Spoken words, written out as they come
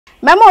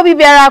Mama obi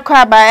biara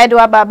kwa ba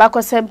Edwa Baba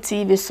Kosem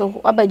TV so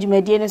aba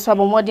dwumadie ne so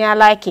abomodin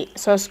like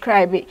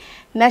subscribe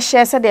na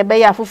share se de be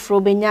ya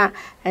foforo benya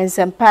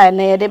ensempa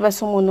na ye de be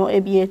so mu no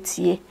ebi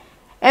etie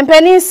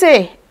empani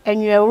se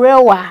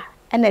enwerewa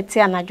na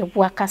tie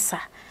anadwobo akasa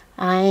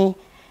an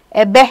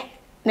ebe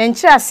na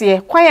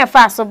nchirase kwan ya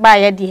fa so ba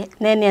ye de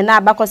na ene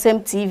na Baba Kosem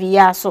TV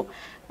ya so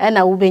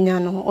na wo benya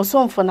no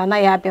osomfo na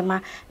ya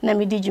abema na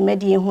medi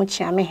dwumadie hu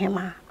chia me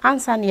hema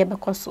ansa na ye be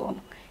koso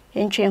no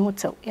entwe hu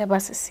tew ye ba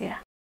sesia.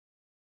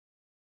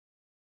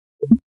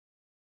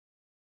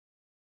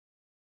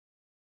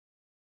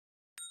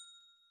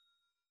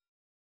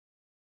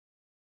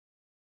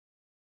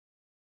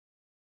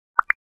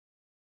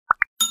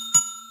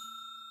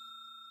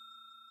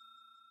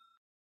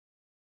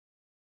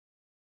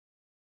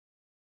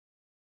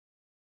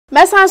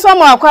 Mesan so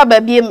mo akwa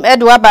babiem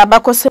Edwa Baba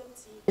Kosem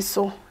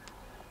so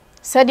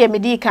said ye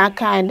medi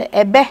kan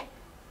ebe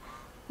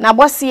na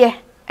bose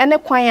ene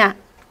kwan a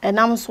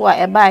enam so a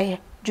ebaye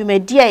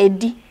dwumadi a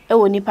edi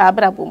ewo nipa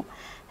abrabom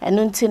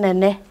enu nti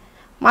nene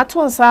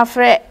mato nsa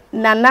afre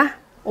nana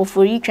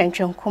ofori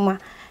twentwenkoma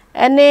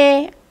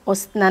ene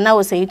nana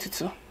osayi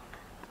tutu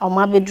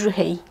oma bedru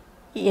hai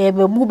ye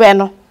bebu be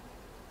no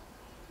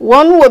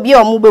won wo bi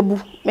omu bebu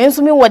me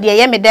nso mi wode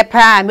ye me de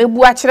pa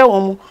mebu a kire wo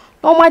mu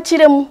no ma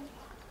kire mu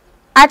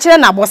a kire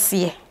na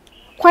bose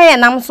kwan ye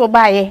nam so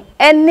baye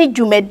ene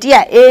dwumadi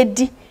a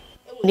edi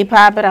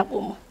nipa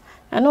abrabom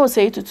ana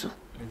osayi tutu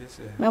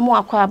memo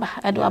akwa aba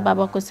Edwa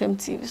Baba Kosem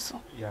TV so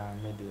ya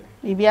media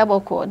bibi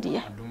aboko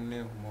dia adum ne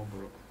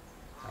humobro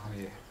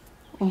aye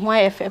ho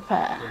efe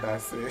pa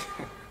that's it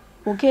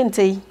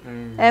ukente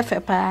efe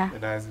pa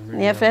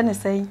ne efe ne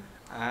sei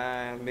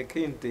me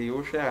kente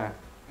wo hwa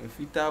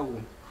mfita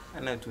wo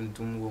ana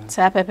tuntum wo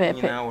sa pepe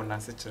nyina wo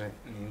na se kire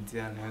ne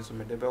ntia na enso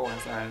me de be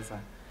wansa ansa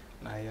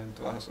na ye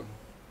nto aso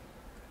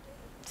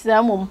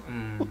zamum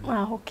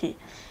okay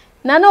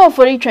nana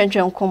ofori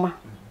twentwenkoma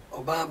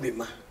oba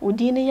bema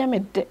odi ne ya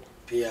mede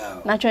pia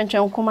na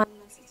twentwenkoma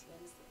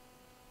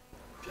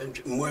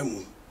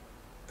mwemu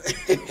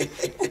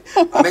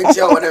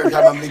amentia wana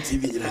hwa mamle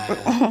TV jina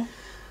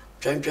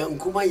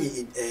twentwenkoma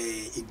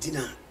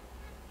idina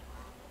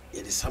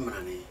ye de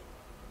samrane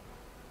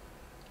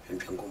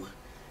twentwenkoma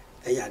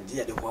eya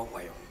dia de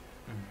hwawayo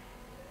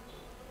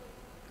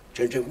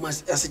twentwenkoma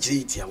asechire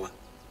itiawa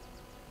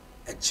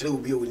echire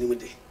obi onim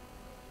de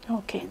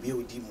okay obi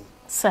odi mu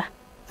sa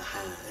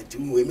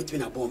timu we metwi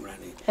na bomra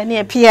ne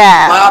ene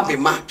pia ma be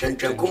ma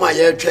twentwenkoma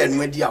ye twa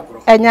enu adi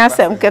agoro enya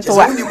asem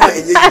ketwa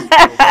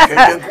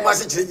twentwenkoma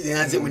se kire gidi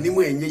hanse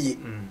onimu enye yi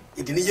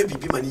idini ye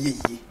bibi ma ne ye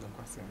yi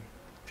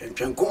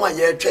twentwenkoma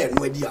ye twa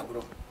enu adi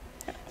agoro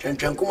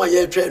twentwenkoma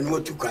ye twa enu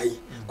otukai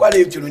kwa na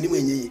yetunu onimu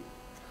enye yi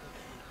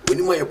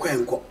onimu ye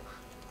kwenko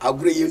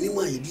agoro ye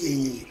onimu ayedi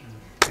enye yi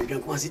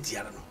twentwenkoma se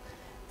tiara no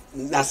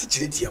na se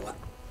kire tiawa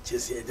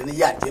chese idini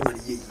ya de ma ne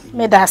ye yi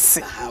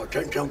medase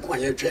twentwenkoma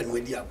ye twa enu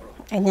adi agoro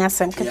enya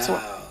asem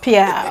ketwa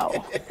pia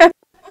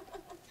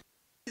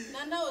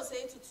nana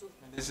osayi tutu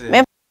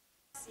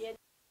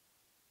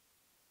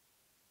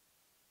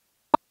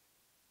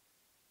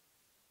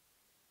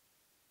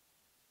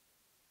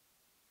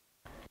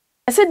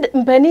ese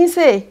mpani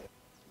se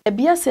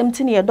ebia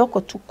semti ne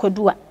yedokotu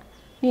kodua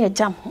ne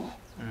yejam ho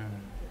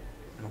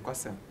no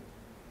kwasem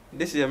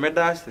this ye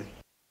medase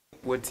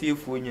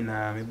wotiefu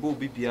nyina me bo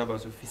bibia ba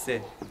so fi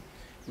se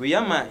we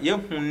yama ye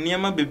hu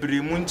niema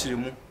bebre mu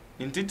nkyiremu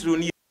ntitiro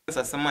ni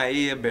sasama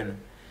ye be no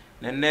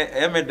nene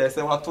e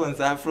medase wato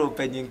nsa afro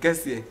panyin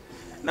kase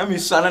na mi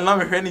sha na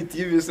me hwe ni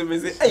TV so me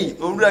say ei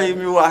owura ye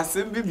mi wa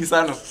asem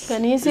bibisa no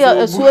pani se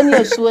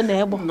esuo na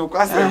ebo no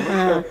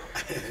kwasem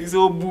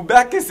izo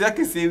buba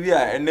kese wi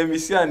a ene mi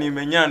sia ni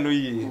menya no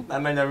yi na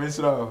nanya me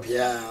sura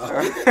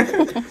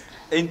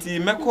enti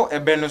meko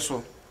ebe no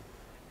so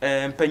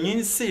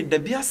panyin se da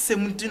bia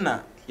asem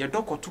ntina ye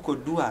dokoto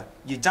kodu a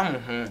ye jam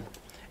ho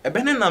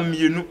ebe ne na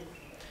mienu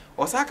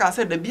osaka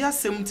se da bia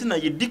asem ntina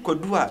ye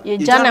dikodu a ye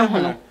jam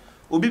ho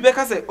obi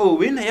beka se oh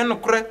we na ye no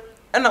kore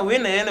ena we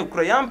na ye no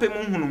kore yampe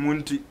mu hunu mu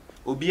nti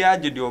obi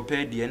age de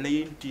opa de na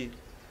ye ntie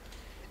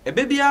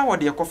ebe bia wo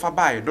de ekofa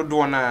bae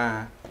dodo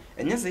na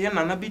enye se ye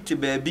nana bi te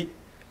baabi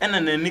ena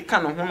na ni ka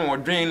no ho no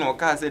odwen na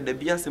oka se da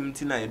bia asem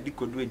ntina ye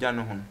dikodu eja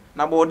no ho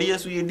na bo de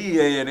yeso ye di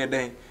ye ne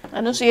den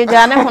ano so ye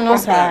ja ne ho no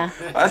sa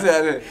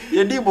ase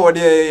ye di bo de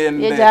ye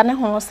ne ye ja ne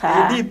ho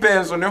sa ye di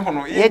penso ne ho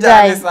no ye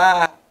ja ne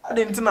sa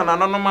ade ntina na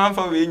no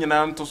manfa we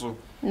nyina nto so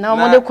na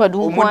mo de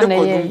kwadu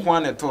nko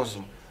na to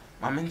so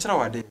ma me nkyira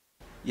wade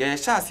ye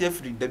sha ase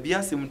afiri da bia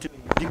asem ntina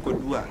di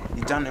kodu a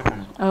eja ne ho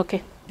no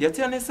okay de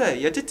tia ne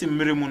se ye tete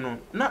mmere mu no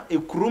na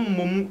ekurom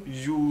momu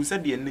yu se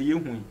de ne ye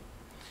hu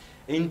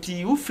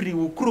enti wo firi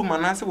wo kurom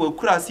anase wo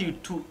kura ase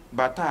tu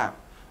bata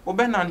wo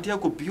be nante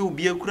akopie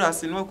obi akura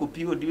ase no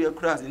akopie odi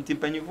akura ase enti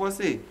panyifo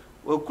se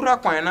wo kura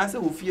kwan na se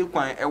wo fie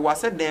kwan e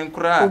wase den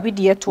kura obi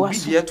de to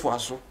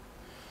aso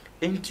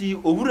enti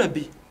owura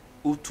bi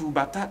otu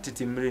bata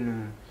tete mmere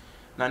nu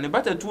na ne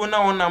bata tuo na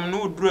wonam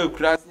no oduru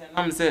akura ase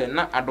nam se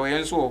na adoye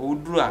nso wo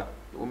oduru a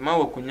ma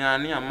wakunya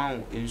ne ama wo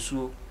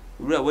ensuo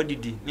owura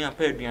wadidi ne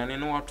apa aduane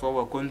no wato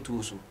wa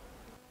kontu so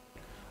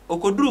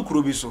okoduru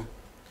kuro bi so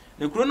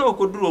ne kuro na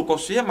okoduru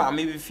okosoye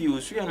maame bi fi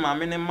osuye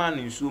maame ne ma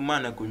ne nsuo ma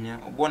na konya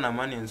obo na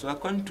ma ne nso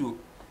akwantu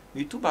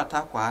metu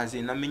bata kwa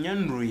haze na menya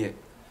nruye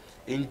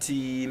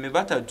enti me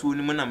bata tuo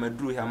ni mu na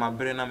maduru ha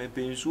mabre na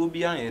mepe nsuo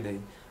bi an yede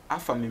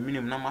afa me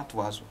minim na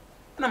matoa so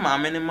na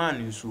maame ne ma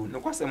ne nsuo ne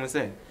kwasem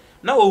se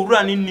na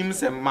owura ne nim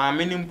se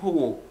maame ne mpo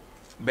wo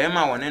be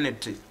ma wone ne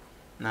te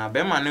na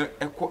be ma ne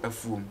ekọ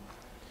afuom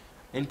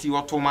enti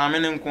woto maame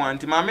ne nko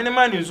anti maame ne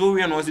ma ne nsuo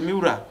wie no se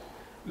miwura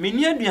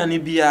meni aduane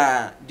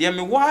bia de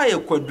me wa ye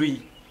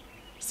kwadui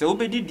se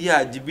obedi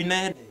dia gibi na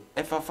yede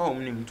efafa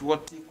omnim to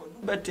wote kwadu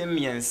bete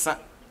miensa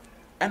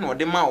ena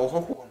ode ma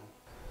ohoho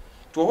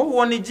to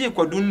ohoho ne gi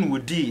kwadu nu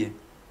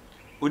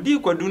odi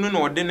kwadu nu na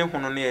ode ne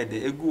hono ne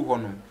yede egu ho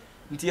no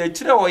nti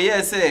akire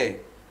oye se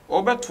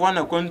obetoa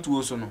na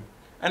kwantuo so no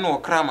ena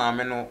okra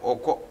maame no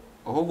okọ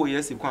ohoho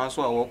yesi kwan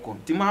so a wokọ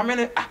nti maame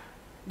ne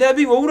da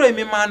bi owura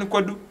mi ma ne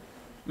kwadu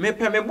me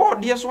pe me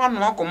bode so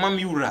ano akoma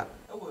mi wura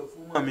ewo afu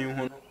ma me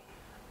hu no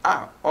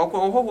okọ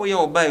ohoho ye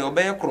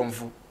obaye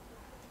kromfo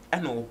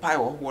ena opai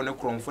ohoho ne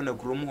kromfo na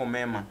krom ho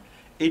mema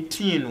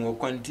etin no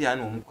kwanti a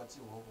na omkwati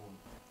ohoho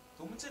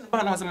to mutse ne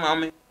ba na se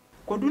maame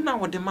kwadu na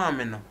wode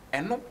maame no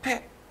eno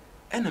pe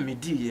ena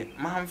mediye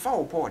mamfa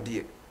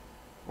obode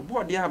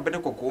abede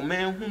kokọ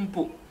me hu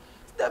mpo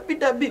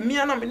dabi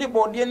mia na me ne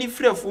bode ni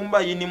frefo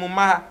mba ye ni mu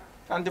ma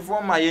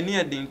kantifo ma ye ni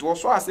edin to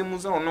so asemu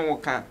se no wo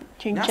kan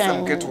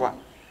nyasem ketwa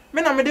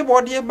me na me de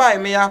bode ba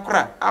me ya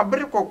kora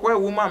abere kokọ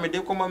ewu ma me de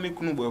koma me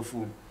kunu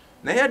bafu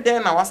na ye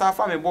den na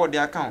wasafa me bode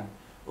aka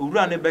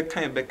owura ne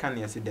beka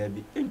ne ase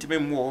dabi entime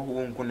mu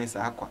wo nko ne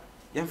sa akwa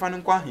ye mfa ne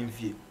nkwa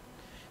ahemfie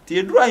ti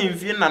eduru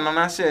ahemfie na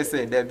nana hye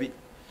se dabi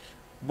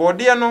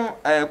bode no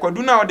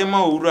kwadu na ode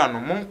ma owura no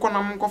monko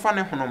na monkofa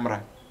ne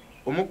honomra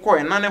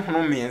omukọ na ne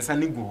hono miensa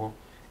ne gu ho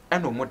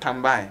ena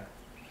omutambae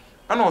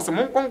ana ose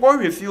monkonko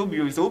hwefie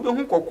obi so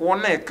obehu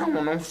kokọ na eka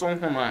hono so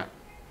hono a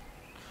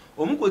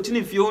omukoti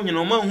ne fie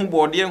onyina ma hu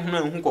bode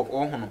hono hu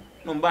kokọ hono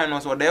no mbae no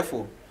so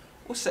therefore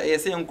wo se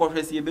yese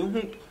nkohwese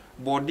ebehu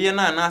bode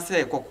na na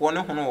se kokọ ne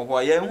hono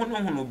ho ya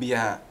hono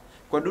bia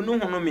kwadu no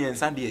hono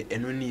miensa de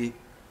eno nie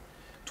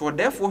to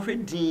therefore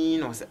hwedin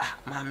no se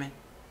maame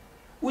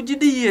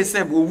ugidi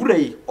yese bo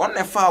wurai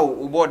onefa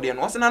o bode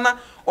no se na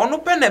ono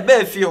pe na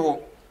ba fie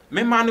ho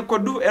me ma ne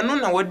kwadu eno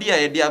na wadi a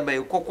yede abai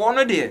kokọ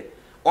no de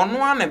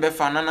ono a na be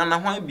fa na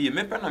hwan bie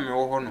me pe na me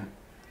wo ho no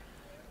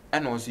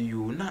ena o se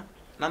yu na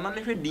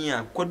ne hwedin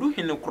a kwadu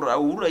hene kura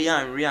wura ya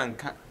anwe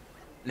anka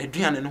na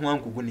duane no hwan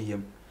kugu ne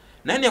yam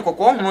na ne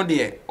kokọ hono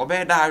de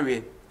obe da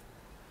awe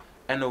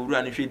ena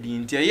wura ne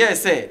hwedin ntia ye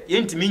se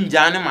ye ntimi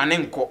nja ne ma ne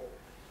nko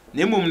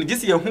na emom ne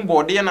gise ye hu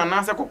bode na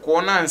na se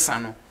kokọ na ansa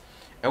no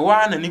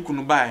ewa na ni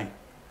kunu bai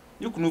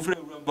ni kunu fre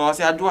wura ba o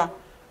se adoa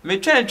me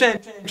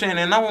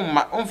twen na wo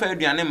ma onfa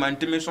aduane ma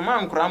ntimi so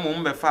ma nkura mo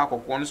mbe fa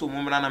kokọ no so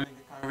mo mra na me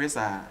ka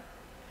wesa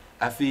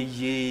afi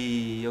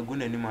ye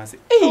aguna ni ma se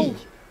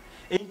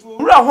enti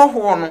wura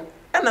hoho no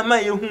ena ma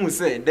ye hu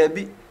se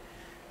dabi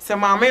se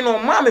maame no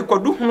ma me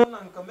kwadu hu na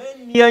nka ma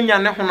ni anya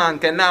ne hu na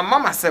nka na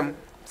mama sem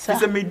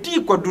se me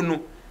di kwadu no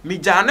me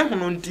gya ne hu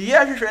no nti ye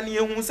hwehwe ne ye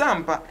hu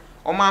sampa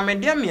o ma me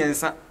de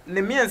miensa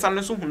ne miensa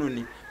no so hu no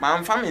ni ma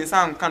mfa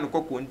miensa nka no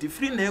kokọ nti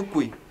free na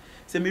ekoi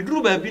se me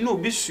duru ba bi na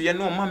obi hwe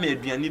ne o ma me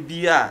aduane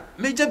bi a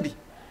meja bi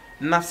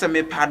na se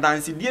me pa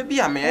danse die bi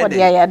a me ede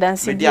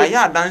me dia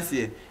ya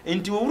danse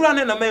enti owura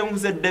ne na ma hu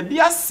se da bi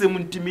asem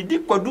nti me di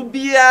kwadu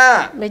bi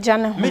a meja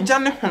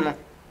ne hu no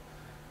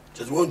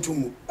just want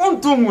to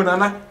ontumu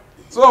nana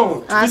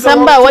so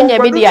asamba wonya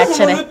bi di a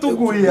kire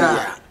tugu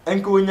ya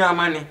enko onya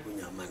amane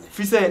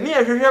fi se ne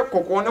ye hwehwe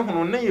kokọ ne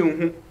hu na ye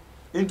hu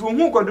enti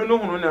ohu kwadu no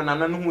hu na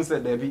nana no hu se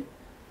da bi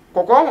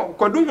kokọ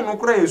kwadu hu no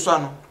kura yesu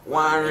ano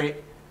wanwe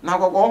na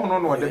kokọ hu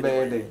no de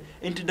bede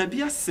enti da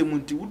bi asem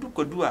nti wudu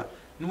kwadu a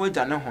ne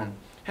waja ne hu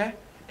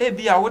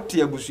ebi a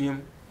wote abusuam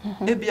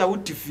ebi a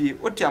wote fie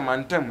wote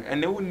amantam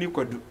ene wonni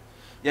kwadu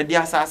ye de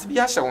asase bi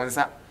a hye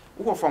wonsa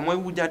wo fa mo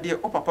awujade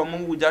o papa mo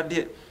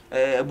awujade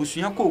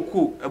abusua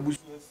kokko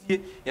abusua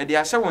fie ye de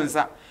ahye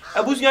wonsa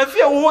abusua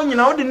fie wo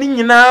nyina wo de ni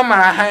nyina ma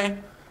han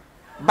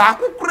ba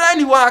kokura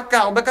ni wa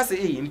aka obeka se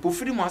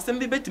mpofiri mo asem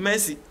bi betima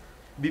asi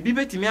bibi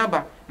betimi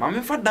aba ma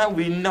me fa dan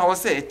we na wo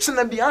se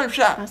chena bi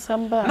anhwa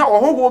na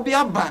ohoho bi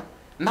aba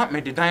na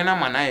me de dan na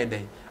ma na ye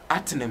den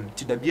atenem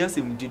ti da bia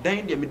sem di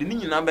dan de me de ni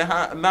nyina be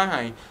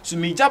han so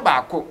mi gya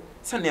baako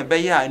se ne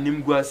be ya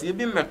animguase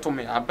bi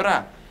metome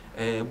abra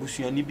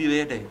abusua ni bi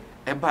ye den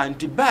eba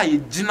nti ba ye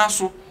gina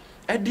so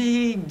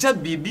edi gya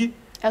bibi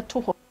eto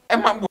ho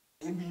ma bo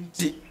ebi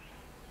nti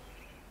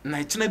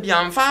na chena bi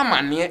amfa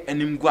amane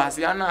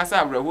animguase ana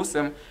asa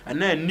abrehosem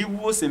ana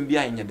niwo sem bi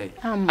anye dai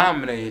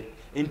amre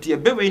nti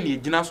ebewe ni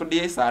gina so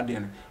de sa de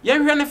no ye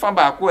hwe ne fa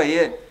ba ko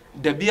ye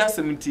da bia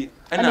sem nti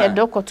ana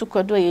dokoto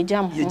kodo ye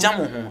jam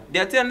ho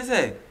de te ne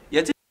se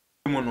ye te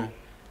mu no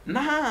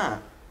na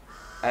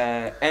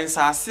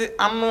ensase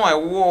ano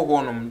ewo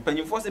ho no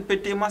panyimfo se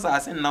pete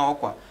masase na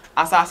okwa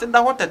asase da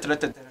ho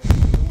tetere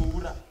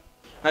wura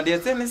na de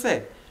te ne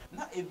se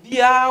na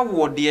ebia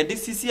wo de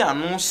sisi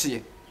ano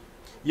hye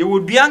ye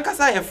wodua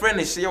nkasa ye frɛ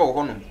ne hye wo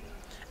ho no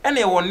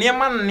ene wo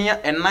niema nne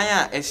enan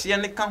a ehye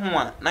ne ka ho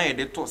a na ye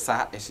de to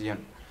sa ehye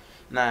no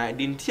na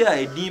de nti a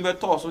edin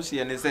beto so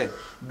hye ne se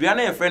dua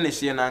na ye fre ne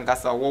hye na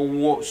nkasa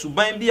wo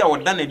suban bi a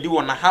woda na di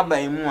wo na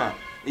haban mu a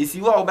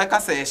esi wa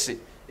obeka sa ehye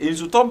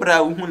ensu to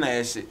bra wo hu na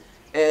ehye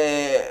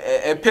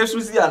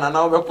pesusi ana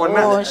na obeko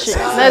na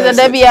na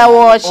da bia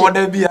wo hye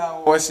oda bia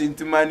wo hye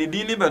ntima ne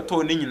din ne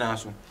beto ne nyina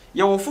so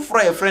ye wo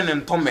foforo ye fre ne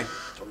ntome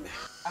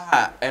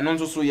eno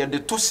nso so ye de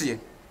to hye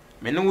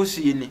me ne wo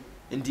hye ni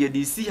ndi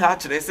de si ha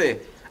kire se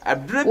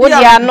abre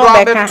bia no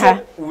beka ha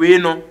we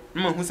no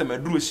ma hu se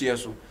maduro hye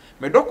so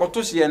me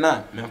dokoto hye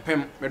na me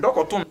pem me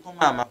dokoto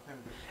ntoma ma pem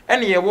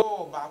ene ye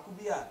wo ba ku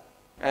bia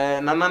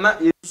nanana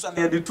yesu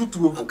na ye de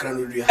tutuo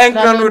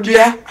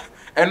enkranodua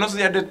eno so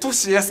ye de to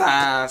hye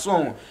sa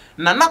so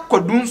nana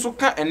kwadu nso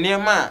ka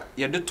enema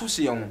ye de to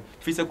hye ho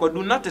fi se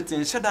kwadu na tete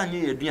nhyeda nye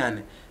ye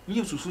duane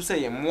nye susu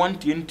se ye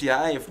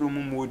montientia aye fro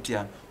mu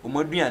motia o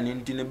maduane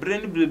nti ne bre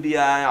ne bre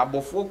bia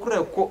abofo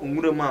kora ko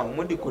nwura ma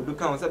o de kwadu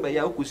ka ho se be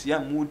ya okosia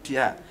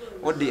motia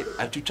o de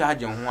atwitwa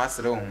age ho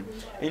asere ho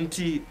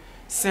nti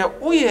se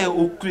oye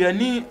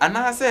okuani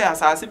anase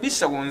asase bi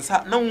hye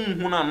wonsa na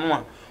wonhu na no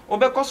a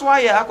obekoso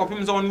aye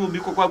akopim se woni obi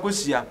kokwa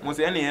kosia mo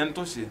se ene ye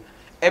nto hye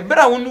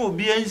ebra woni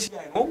obi anhia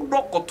o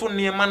dokoto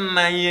ne ma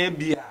nan ya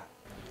bia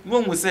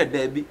wo mu se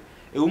da bi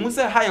mu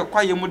se ha ye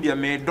kwaye mu de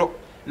medo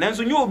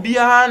nanso nye obi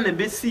a na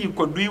besi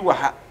kwadu wa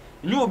ha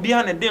nye obi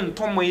a na de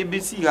ntomo ye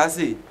besi ha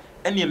se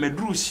ene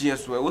meduru hye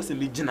so e wo se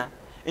megina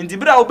enti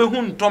bra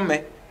obehu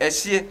ntome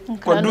ehye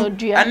kwadu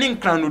ane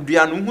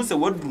nkranodua no hu se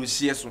waduru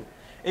hye so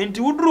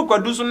enti wuduru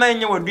kwadu so na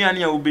enye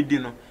waduane a obedi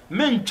no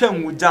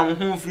mentwam wujam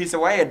ho firi se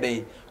waye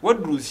den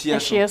waduru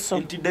hye so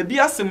enti da bi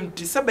asem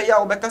ti se be ya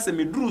obeka se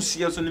meduru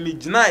hye so ne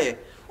megina ye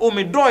o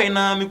medoi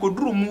na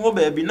mekoduru mu ho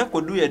ba bi na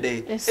kwadu ye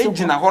den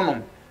ejina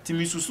honom ti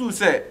misusu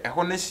se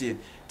eho na hye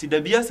ti da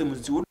bi asem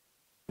ti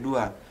wodu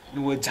a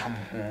ni wajam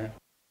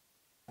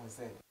ho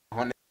se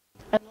eho na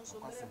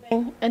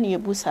ene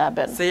yebusa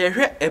ben se ye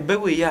hwe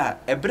ebewe ya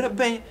ebre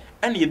ben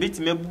ene ye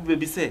betime abu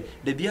bi se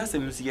da bi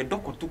asem si ye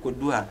dokoto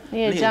kodu a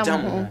ne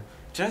jam ho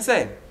kire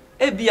se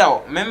ebia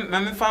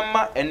me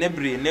famma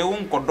enebre ne wo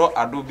nkodo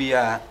ado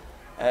bia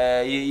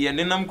ye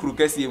nenam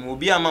kurukasi mu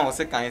bia ma wo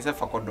se kan se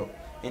fakodo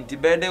enti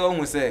bede wo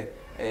hu se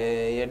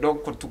ye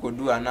dokoto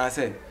kodu ana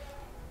se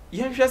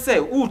ye hwe se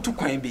wo tu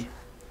kwan bi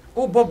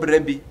wo bobra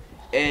bi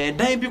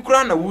dan bi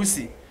kura na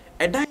wusi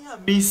dan a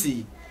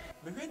misi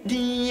me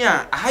din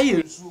a ahaye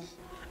nsu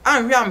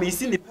anhwe a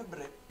misi ne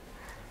pebre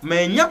ma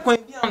nya kwan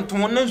bi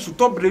anton na nsu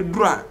tobre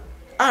dura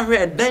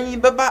anhwe dan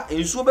beba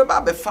nsu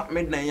beba befa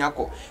me dan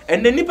yakọ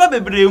ene nipa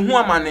bebre hu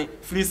amane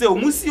firi se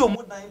omusi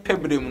omu dan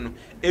pebre mu no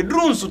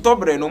eduru nsu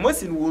tobre no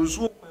masi no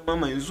nsu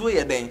mama nsu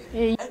ye dan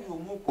ene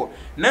omuko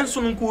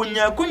nanso nko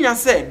onya kunya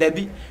se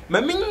dabi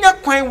ma minya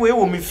kwan we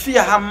wo me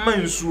fia ha ma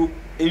nsu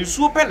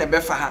pe ne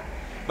befa ha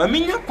ma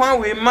minya kwan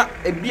we ma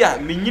ebia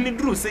menyini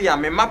duru se ya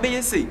me ma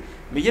beye sei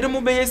me yere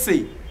mu beye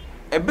sei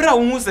ebra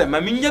wo hu se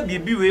ma minya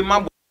biebi we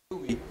ma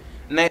we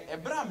na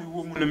ebra me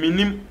wo mu no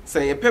minim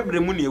se ye pebre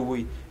mu ne ewo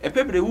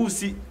epebre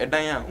wusi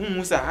edan a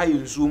hu se ha ye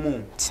nsuo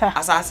mu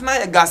asase na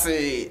ye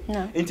gase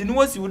enti ni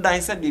wasi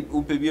udan se de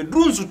opebie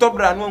duru nsu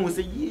tobra no hu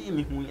se yi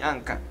me hu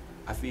anka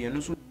afi ye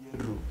no so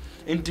duru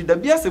enti da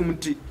bia se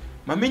muti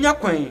ma menya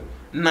kwan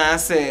na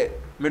se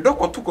me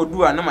dokoto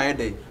kodu a na ma ye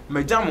dai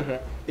majam ho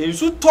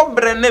ensu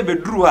tobre na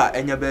beduru a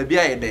enya ba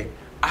bia ye dai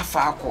afa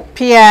akọ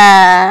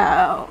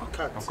pia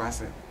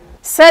akwase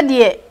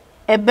sadie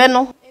ebe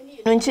no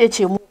enu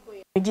ncheche mu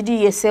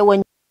gidi yese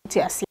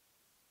wanti ase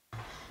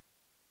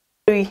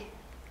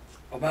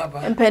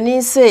obaba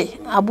empeni se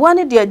aboa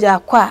ne de agya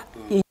kwa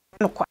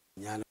yenya kwa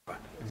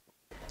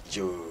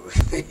jo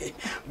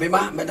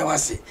bema meda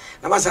wase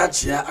na masa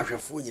chia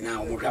ahwefo nyina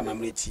o mohwa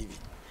mamre TV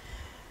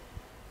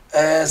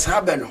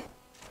sabe no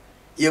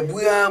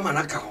yebua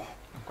manaka ho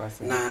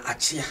na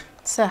achia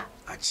sa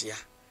achia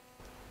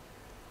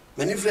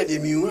mani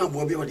fred mi hu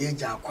aboa bi o de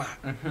agya kwa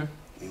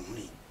mi hu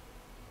ni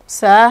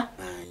sa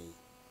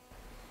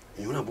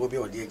mi hu aboa bi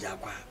o de agya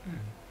kwa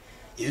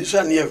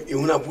Yesu ne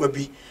ehuna boa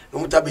bi no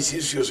muta be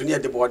sisuo so ne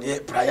de bode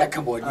praia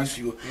ka bode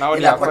suo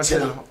ila kwache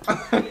no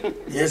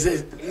yes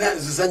na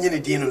zusanye ne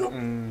din no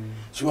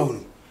so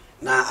hunu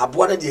na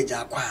aboa na de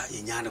agya kwa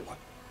yenya ne kwa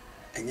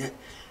enye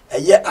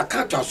eye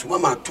akato asoma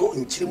ma to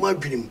nchirimu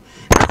adwirim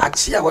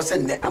achia ho se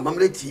ne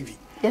amamre TV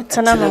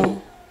yetana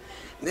no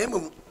na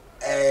emum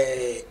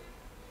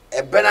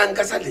ebena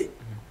nkasa de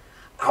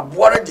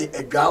aboa de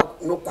agya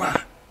no kwa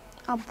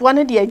aboa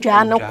ne de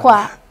agya no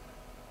kwa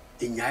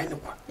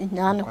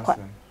Inyane kwa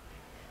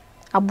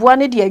aboa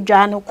ne de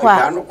adwa no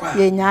kwa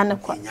ye nyane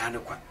kwa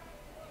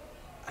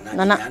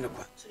ana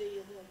kwa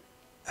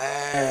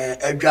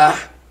adwa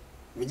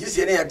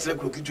mejisi ne ya tere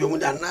krokitu mu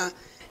da na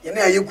ye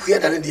na ayekuya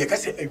da ne de ka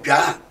se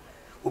adwa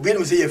obi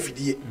ne se ya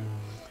fidie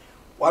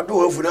wado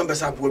wafu na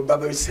mbesa aboa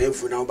baba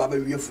sefu na baba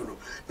wiefu no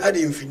na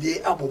de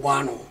mfidie abobo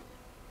ano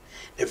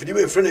e fidie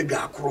be fre na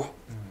adwa akoro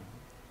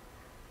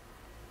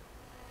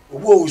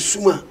obo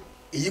osuma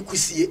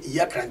eyikusie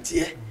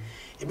yakrantie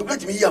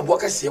ebibati mi ya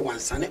boka se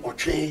wansane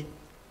otwe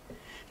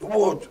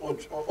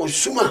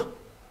osuma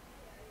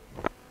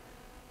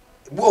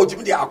bo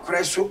otimi de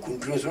akore so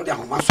kuntunu so de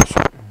ahoma so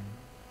so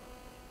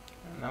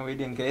na we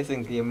de nkese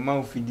nke ma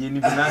ofidie ni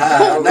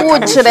bina wo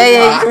kire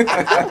ye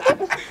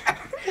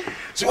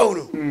so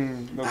no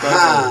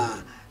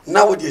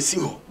na wo de si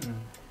ho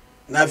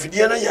na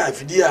afidie na ya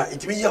afidie a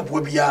etimi ya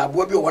boa bia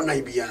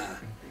wonan bia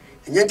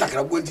enye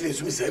ntakra bo ntire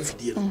so mi sa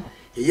afidie no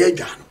ye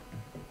adwa no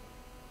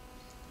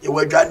ye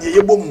wadwa de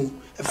ye bomu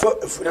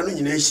efura no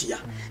nyina ahia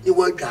ye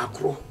wadwa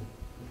akoro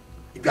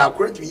dwa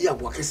akoro timi ya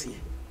boa kese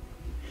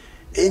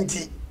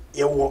enti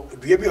ye wo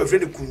dua bi ofre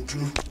de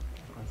kuntunu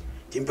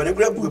timpane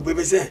kura bu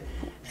be se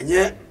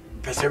enye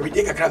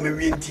persevere kakra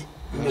mewie enti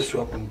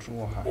meso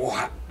kuntunu wo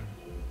ha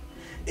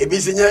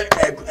ebi sinye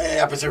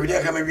persevere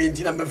kakra mewie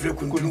enti na mefre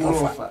kuntunu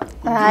wo fa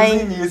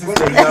ai ni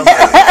sister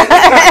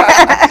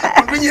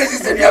kunye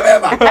sister ya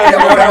beba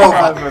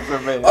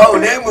oh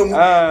nemu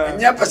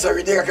enye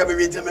persevere kakra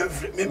mewie enti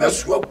me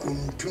meso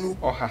kuntunu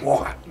wo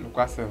ha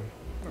nukwase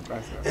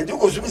enti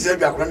ko sumi se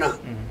dwa akora na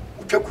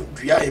utwa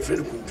kudua e fre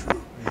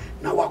kuntunu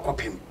na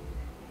wakopem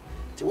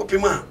ti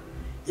wopem a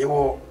ye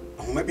wo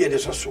homa bi de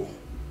soso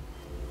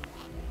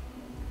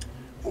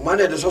homa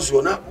de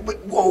soso na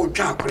wo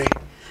twa akore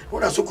wo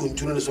da so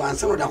kuntunu so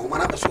anse no da homa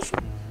na soso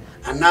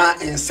ana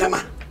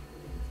ensema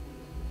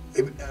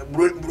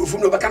brufu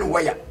no baka no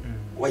waya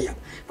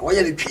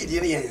ne twi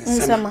de ne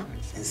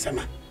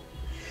ensema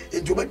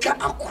edu betwa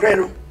akore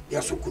no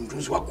ya so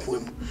kuntunu so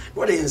akoam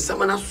wo de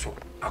ensema na so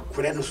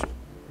akore no so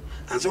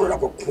anse no da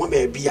kokoma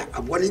ba bia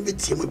abo ne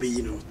betie mo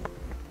beyi no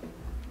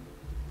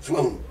so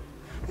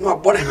no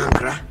abone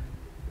hankra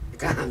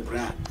ka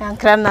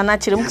hankra na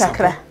chirim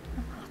kakra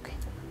okay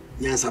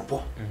nyansa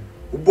po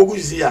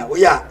uboguzi a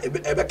oya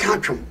ebe ka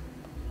twom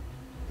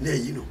na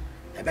yi no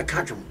ebe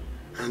ka twom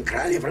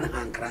hankra ne fran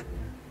hankra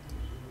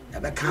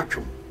ebe ka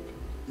twom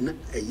na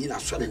yi na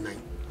so ne nan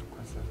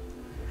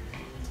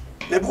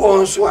ne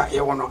bo so a ye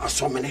wono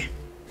asomene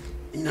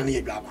ina ne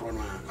yedwa akoro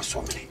no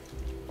asomene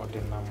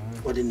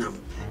odinam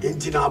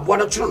enti na abo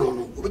na tro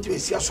no obetime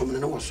si asomene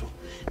na wo so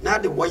na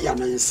de woya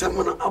na nsem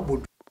na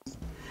abodu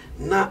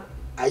na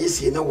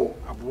ayesi na wo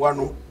aboa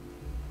no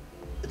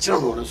kira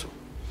no so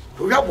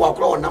to hwa bo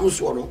akora wonam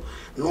so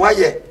no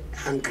aye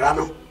hankra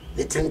no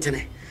ne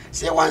tentene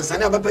se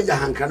wansane abapaja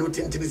hankra no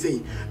tentene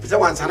sei se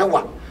wansane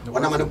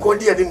wonam ne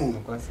kondi ade mu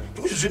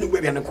to susu ni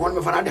gbe ne kon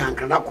me fa na de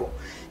hankra na ko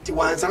ti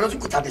wansane so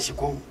kuta de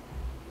shikon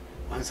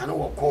wansane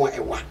wo kon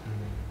ewa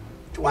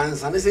ti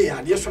wansane se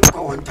ya de so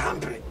ko won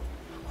tampre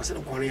wase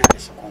ne kon ya de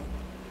shikon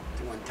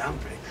ti won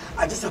tampre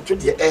I just have to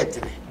the earth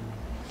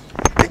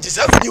and just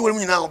have you will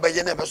me now by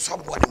your never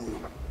someone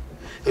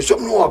and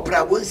some no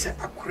opera once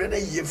a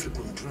credit ye free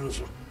control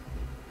so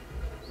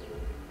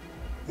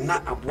na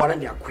aboa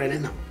na akwere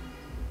na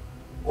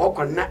o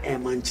ko na e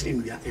manchiri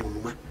nua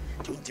enuma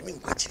to ntimi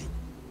nkwachiri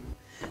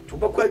to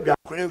bokwa adwa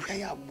akwere hwa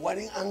ya aboa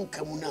ne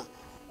ankamu na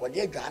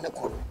wode adwa ne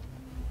koro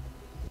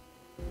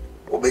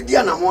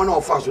obedia na mo na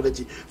ofa so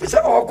dachi fe se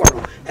o ko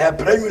no e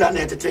pra nwura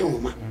na etete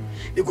enuma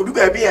e kodu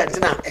ba bi e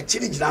tena e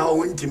chiri gina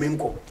ho ntimi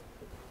nko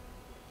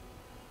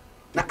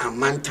na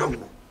amantam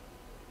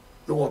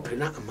no wo pre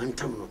na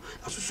amantam no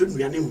asusu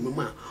nua ne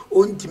enuma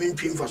o ntimi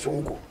ntwi mfa so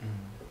nko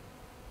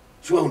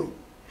so no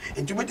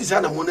enti beti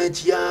sana mo na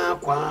chia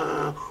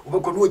kwa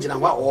obekodu ogina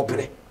hwa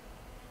opre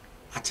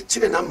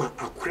atechire na ma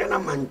akwere na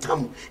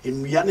mantam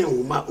enua ne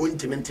enuma o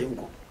ntimi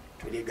ntenko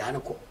to de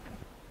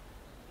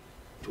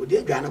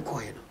gane ko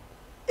he no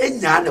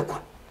enya ne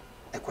kwa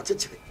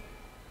ekotechire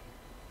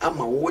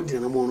ama wo di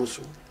na mo no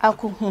so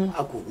akuhunu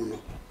no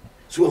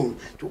so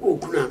to ko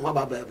kuna ma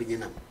baba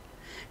binyina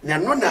na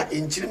no na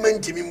enchirima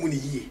mi mu ni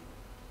yie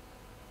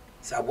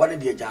sa abone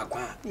de agya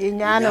kwa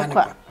enya ne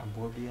kwa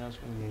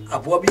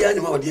abo bia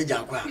ne ma de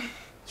agya kwa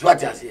so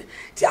atiase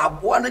ti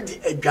abo ne de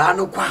agya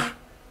ne kwa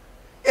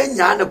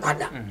enya ne kwa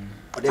da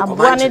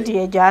abo ne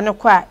de agya ne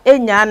kwa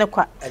enya ne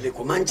kwa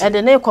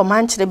ede ne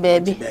komanchire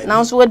baabi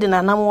na so wodi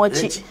na nam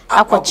wachi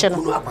akwache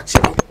no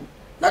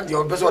na de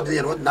obeso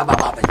de no na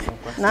baba ba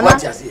so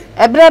atiase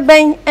ebre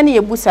ben ene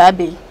yebusa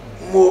abe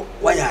mo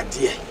waya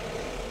de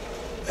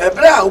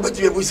ebre a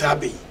obetime yebusa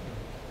abe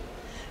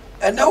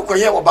ene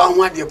ukoye oba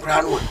ho ade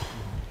kura no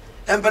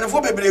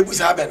empanefo bebre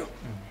yebusa abe no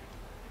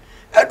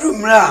adu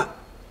mra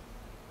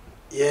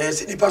ye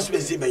sidi paso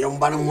be si be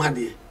yomba no ho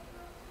ade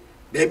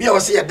be bia wo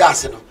se ye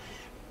dase no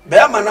be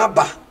ma na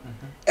ba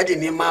ede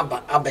ni ma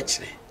ba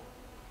abekire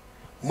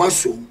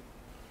masom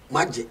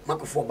maje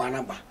makofo ba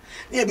na ba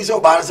ne e bi se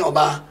oba se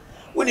oba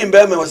woni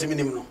be ma wo se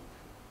minim no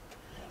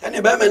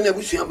ene be ma na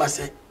busuan ba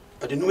se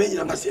ode no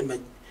nyina ba se ma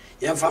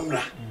ye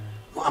famra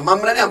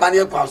amamra ne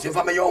abane kwa so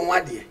fa ma ye ho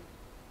ade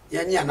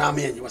ye nya na ma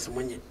ye wo se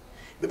monye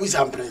be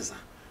busa prensa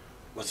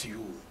wo se yu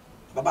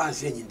baba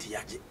anse nyi nti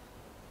yaje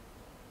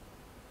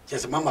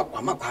chese mama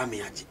kwa me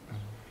yaje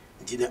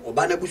nti ne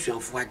oba na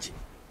busuanfo aje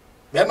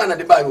be ma na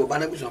de ba yo oba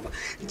na busuanfo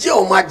je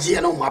o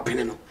maje na o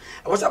mapene no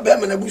wo se be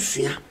ma na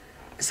busua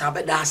sa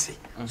be dase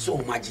so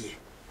o maje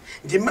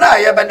nti mra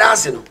ye be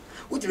dase no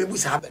wuti be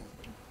busa abe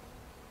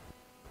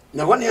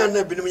na woni an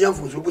na binum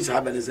yamfo so busa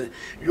abe ne se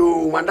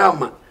yo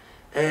madama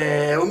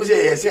we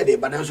say yes dey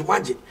but so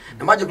magic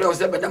na magic play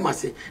say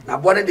bedamase na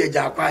bo na dey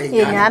ja kwa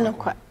yenya no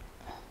kwa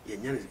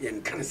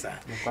yen kansa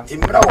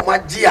timbra o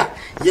magia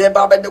ye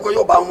ba be de ko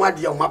yo ba o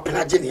madia o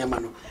mapena je ne ma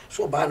no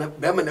so ba na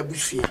be ma na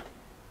busua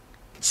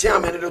chia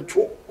me de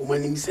to o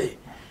manim say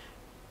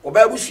o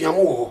ba busua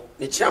mo ho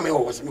ne chia me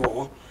wo se me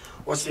wo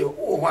o se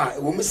o wa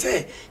wo me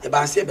say e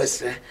ba se be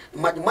sre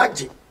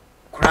magic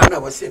kura na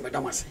wo se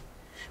bedamase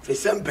fe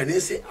sempene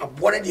se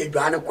abo na de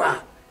adwa ne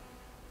kwa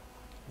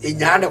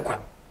enya ne kwa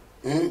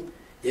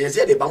ye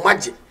say de ba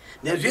magic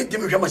na zwe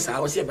ntimi hwe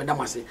masa wo se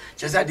bedamase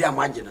chesa de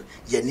amaje no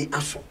ye ni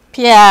aso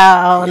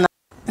pia na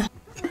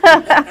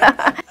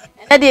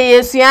na de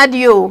yesua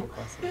de o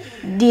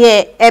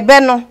de ebe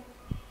no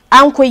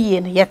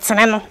ankoyie no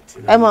yetene no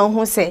ema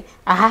hu se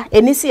aha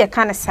enisi ye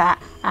ka ne sa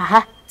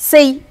aha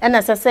sei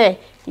na se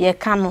ye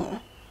ka no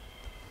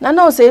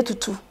na o se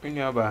tutu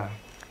enu ba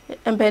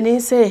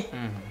empeni se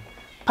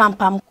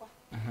pampam ko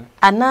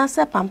ana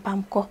se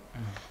pampam ko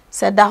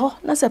se da ho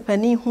na se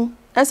pani hu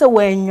na se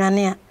wa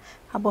anwane a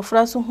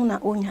abofra so hu na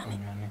onwane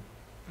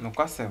no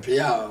kwasem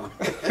pia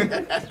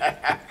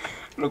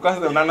no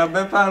kwasem na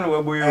be pa no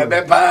waboyi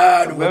be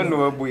pa no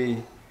waboyi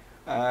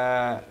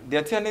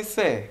de tiane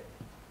se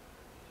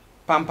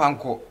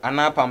pampanko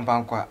ana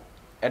pampanko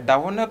e da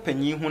ho na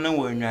panyi hu na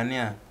wa anwane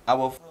a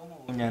abofra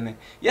hu onwane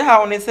ye ha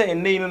woni se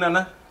enne no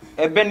na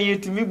ebe ne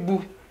yetimi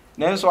bu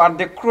nanso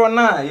ade kro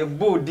na ye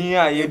bodin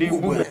a ye de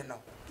bu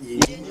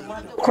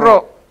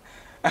kro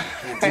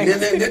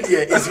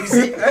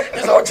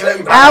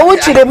wo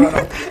chirem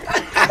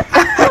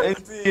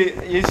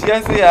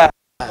yesiase ya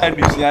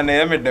adusua na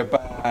yeme de pa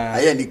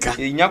ayanika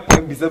enya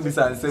kwa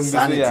bisa nsem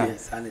bisa ya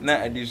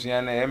na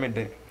adusua na yeme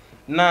de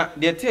na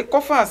de te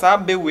kofa sa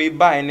be we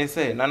ba ene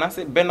se na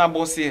se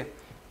benabose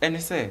ene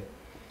se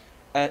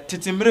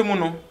titimre mu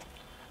no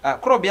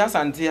kro bia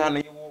sante ha no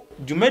yewo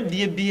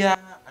djumadie bia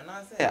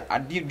ana se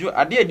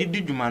ade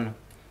adidi djuma no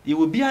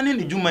yewo bia ne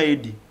djuma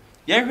edi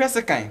yen hwe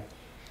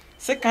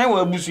sekan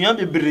wa abusua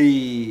bebre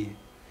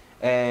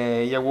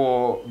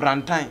yewo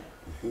brantan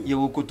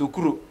yewo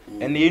kotokuro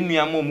ene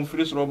enua mo mu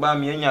firi soro ba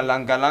me enya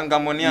langa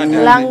mo ne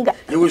langa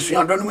yewo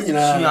suado no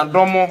nyina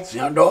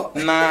suado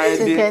na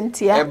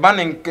e ba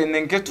ne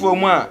nketo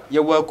mu a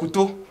yewo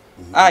akuto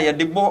a ye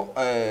de bo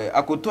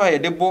akoto a ye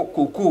de bo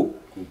koko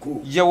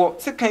yewo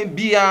sekan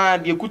bia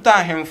de kuta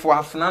ahemfo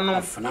afna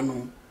no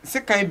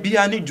sekan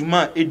bia ne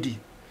djuma edi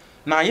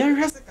na ye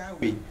hwe sekan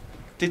we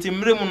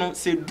tetimre mu no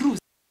se dru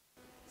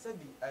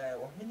sabi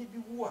ohini bi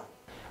wu a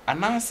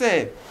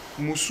anase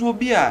musuo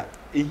bi a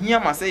ehia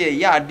mase ye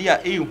ya ade a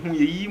ehu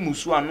yeyi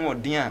musuo ano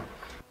odin a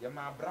ye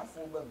ma abrafo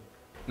ba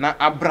na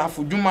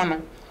abrafo djuma no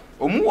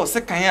omu wo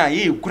sekan a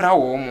ye ekura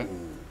wo mu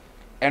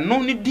eno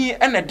ni din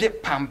ene de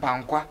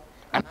pampankwa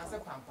anase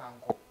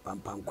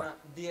pampankwa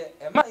de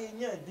e ma ye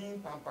nya din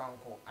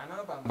pampankwa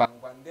ana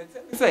pampankwa de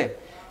se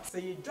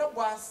ye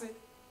dwobo ase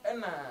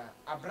ena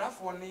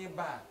abrafo ne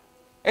ba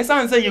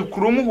esan se ye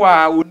kurom ho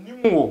a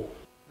onim wo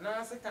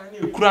na sekan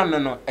na ekura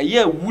no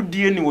eye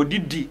wudie ni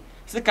odidi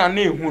sekan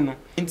na ehu no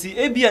nti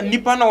ebia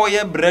nipa na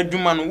oye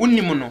bradwuma no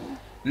wonim no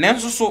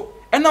nenso so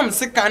enam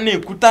sekan na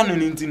ekuta no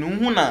nti no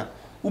hu na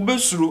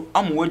ubesuro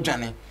amwo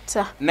dwane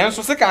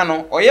nenso sekan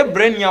no oye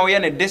brania oye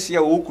ne dehye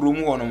a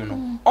okurom ho no no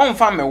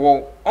onfa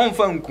mewo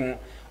onfa nku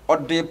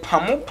ode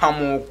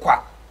pamo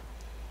kwa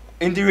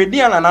ndi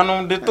wedi ana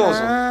nanom de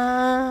toso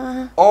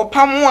o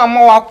pamo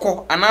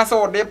amwako anase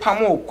ode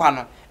pamo kwa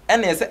no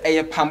ene ese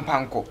eye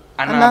pampanko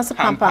anase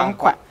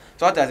pampanko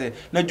so what I say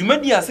na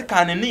djumadi ase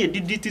kan ne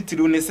yedidi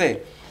titiro ne se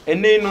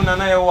ene no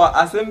na ye wa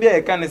asem bia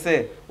ye kan ne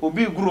se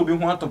obi guru obi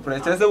ho atopre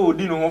se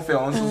odi no ho fe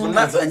on so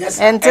na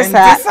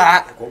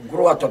entesa ko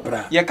guru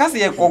atopra ye kase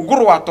ye ko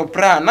guru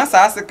atopra na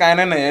sa ase kan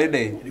ne na ye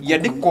de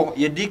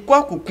ye kwa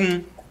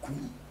akukun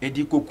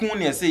edi kokun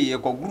ne se ye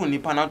ko guru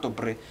nipa na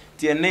atopre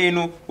ti ene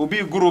no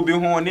obi guru obi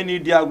ho ne ni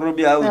di aguru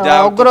bia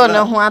oja guru ne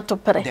ho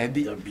atopre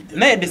dabi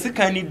na ye de se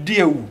kan ni di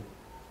ewu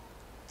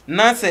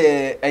na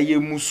se eye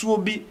musuo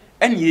bi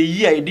ene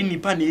yeyi a edi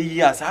nipa na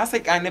yeyi a sa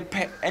sekan ne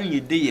pe ene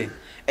yede ye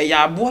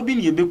eya abo bi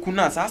ne yebeku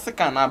na sa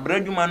sekan na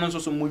abradwuma no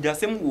so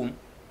mujasem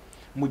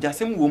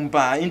wom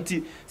ba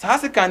enti sa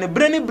sekan ne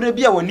bre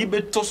bi a woni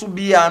betoso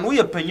bia no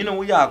ye panyine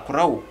wo ya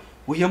akora wo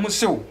ye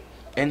musew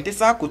enti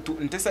sa kotu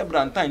enti se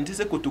brantan enti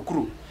se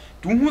kotokuro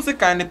tu hu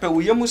sekan ne pe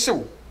wo ye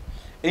musew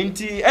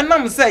enti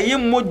enam se ye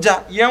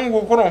moja ye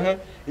nwohoro ho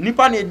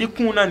nipa na edi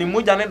kun na ni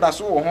moja ne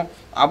daso wo ho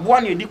abo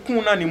na edi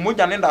kun na ni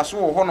moja ne daso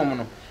wo ho no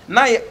no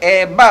na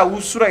ba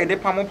usura ye de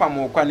pamo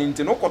kwa ne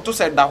enti no koto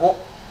se da ho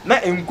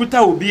na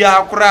enkuta obi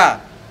akora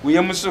wo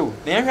ye musew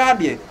na ye hwa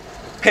ade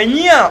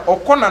panyi a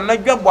okona na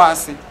dwabo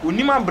ase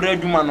onim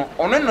abradwuma no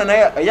ono na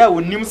ya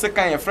onim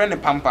sekan ye frɛ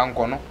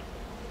pampanko no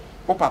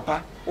wo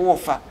papa wo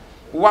fa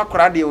wo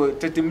akora de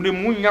tetemre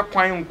mu nya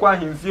kwan nko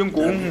ahemfie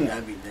nko hu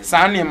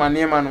saa ne ma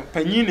no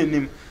panyi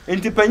nenim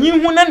enti panyi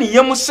hu na ne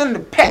yem se ne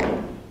pɛ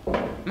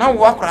na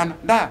wo akora no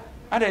da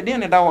ade de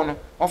ne da wo no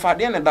ofa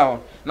de ne da wo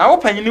na wo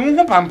panyi ne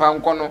hu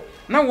pampanko no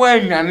na wo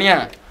anwane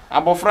a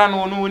abofra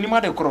no no onim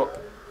ade koro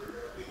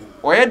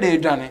oye de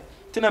dwane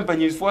tina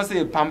panyinfo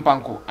se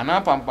pampanko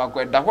ana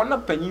pampanko da ho na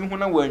panyin ho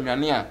na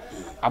wanwane a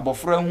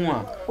abofra hu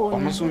a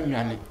ono so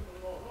nwane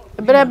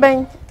ebra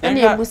ben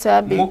ene ebu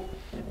sabe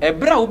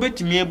ebra wo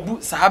betimi ebu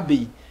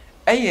sabe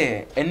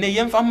eye ene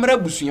yemfa mra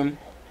busuam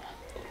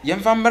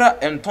yemfa mra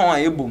enton a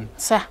ebom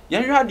sa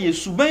yenhwa de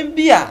suban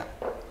bi a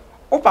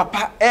o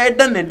papa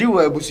eda na di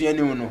wa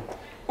abusuani mu no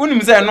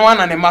unim se no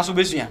ana ne maso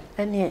besua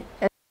ene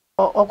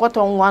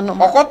okoton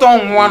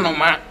wano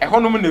ma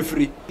ehonom na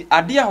firi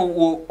ade a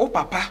wo o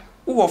papa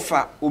wo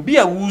fa obi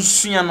a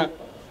wusua no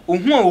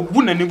ohu a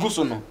obu na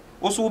niguso no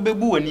wo so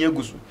obebu wani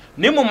aguso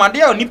na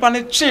mmomade a onipa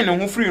ne twen ne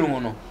ho firi no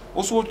no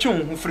wo so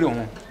twen ho firi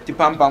ho ti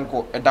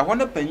pampanko eda ho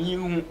na panyin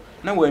hu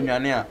na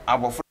wanwane a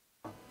abofra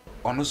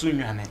ono so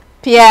nwane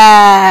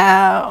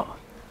pia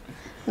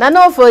na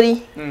no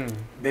fori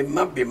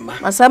bemma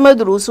masama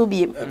duru so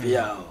biem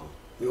pia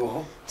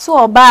yo so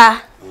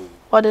oba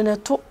ode ne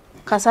to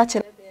kasa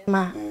kire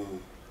ma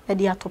e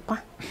di atopa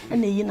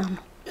na yi na no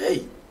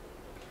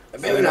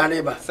bebe na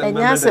neba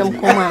enya sem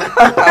kuma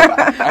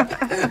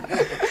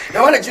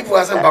na wala chifu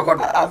asem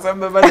bakodo asem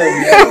bebe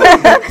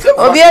da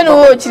obi enu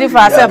wo chifu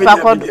asem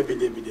bakodo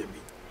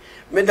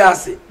me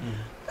dase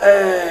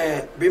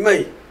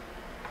bimai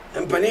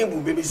empani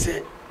bu bebe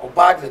se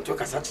oba de to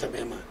kasa kire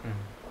be ma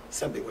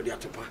sabe odi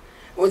atopa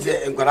o je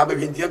enkwara be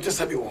ndi to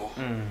sabe wo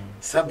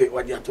sabe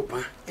odi atopa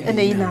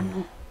ene yi na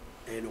no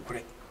no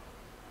kure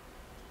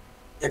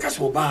ya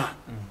kaso oba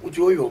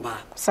uti oyo oba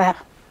sa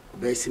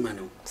be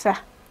simano sa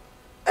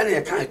ene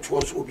ya kan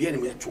to so obi ene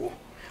me to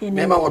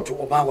mema woto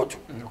oba woto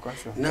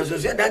na so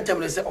se dan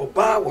tamle se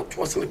oba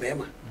woto se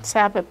bema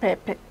sa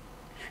pepepe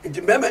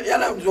nti mema ya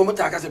na zo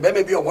mota ka se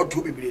bema bi o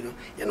woto bibiri no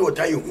ya na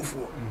wota yehufu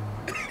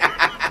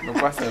no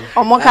kwase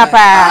omo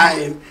kapa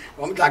ai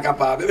omo ta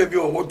kapa bema bi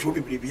o woto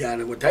bibiri bi ya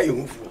na wota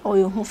yehufu o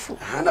yehufu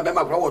na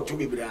bema kra woto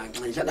bibiri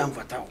a nja dan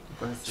fata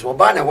so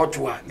oba na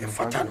woto a e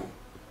fata no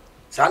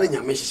sa na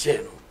nyame hihye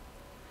no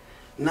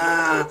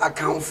na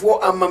akanfo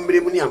amambre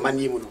mu ni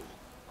amani mu no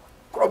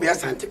krobia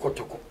sante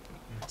kotoko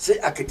se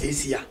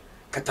aketesia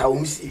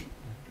katawumsi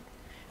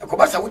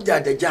ekobasa wujja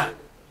daja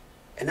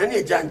enani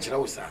eja nkyira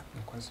wosa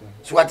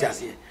so wati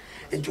ase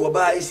enti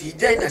oba isi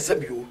dai na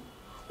sabio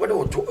wode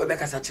woto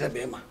obekasa kyira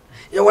bema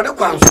ye wode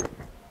kwanso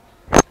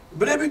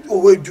brebi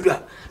owo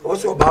edura wo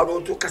so oba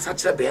do to kasa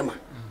kyira bema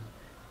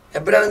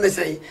ebra na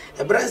mesai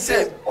ebra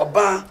nse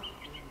oba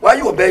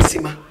wayi oba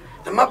sima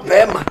na ma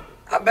bema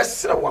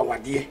abesra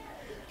wawade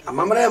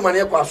amamre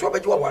amane kwaso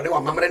abeji wawade wa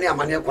amamre ne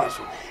amane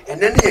kwaso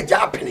enani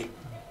eja apene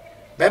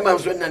bema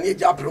so na ne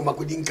eja apene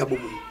makodi nka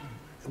bomu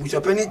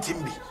ebusapani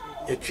timbi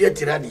etue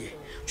tirade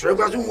chore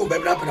kwaso mu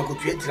bebra apene ko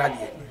tue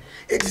tirade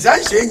eti san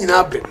hye nyina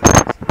apene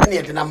ne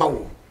ete na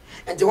mawo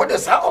enti wode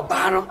sa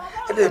oba no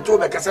ede to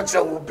be kasa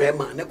tira wo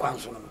bema ne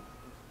kwanso no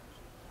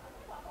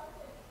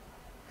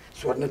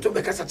so ne to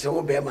be kasa tira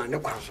wo bema ne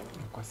kwanso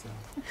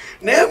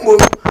na emo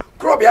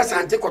krobia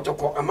sante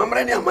kotoko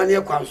amamre ne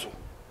amane kwanso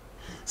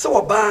se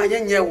oba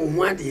yenye wo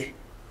hu ade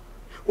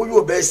wo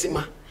yo ba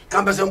sima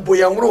kan be se mpo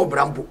ye nwro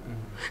obrampo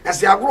na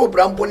se agro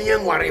obrampo ne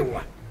yenware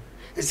wa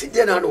esi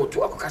de na no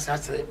to akokasa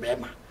ase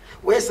bema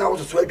we sa wo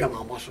so adwama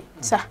amoso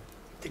sa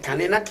ti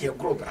kane na ke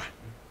agro bra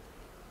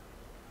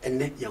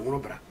enne ye nwro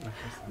bra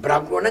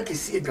bragro na ke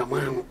si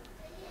adwama no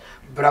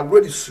bragro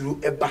di suru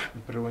eba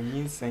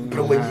prewanyin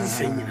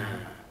sanyina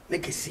na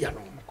ke si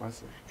ano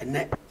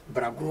enne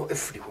bragro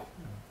efri ho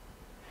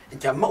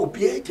ntima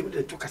obie ke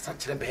be to kasa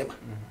kire bema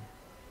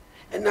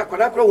ena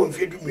kwala kwala won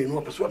fi du menu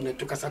opeso na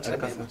to kasa kire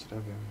bema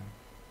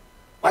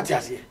wati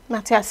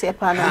ase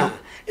pa na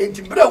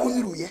enti bra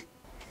wonuru ye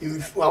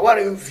wa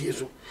ware mfie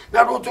so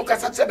na do to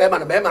kasa kire bema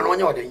na bema na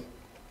onye odan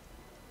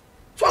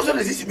so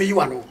le sisi me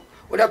yiwa no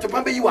o da to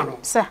pa be yiwa no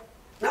sa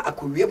na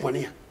akowie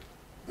bone ya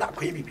na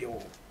akoye bibia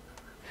wo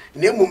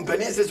na mu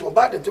mpani se so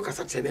ba de to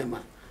kasa kire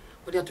bema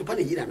o da to pa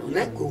ne yira no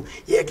na ko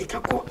ye keka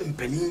ko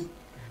mpani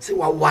se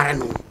wa ware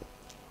no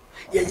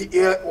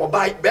ye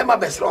oba bema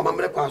besra o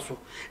mamre kwaso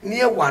ne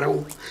ye ware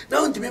wo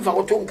na ntimi fa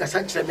woto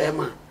nkasa kire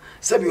bema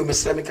sabi o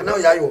mesra me kana o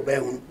ya yo ba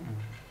hu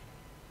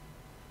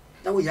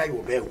na wo ya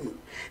yo ba hu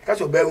ka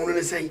so ba hu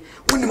ne sei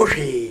woni mo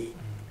hwe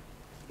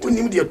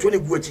woni de to ne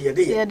gu achi ye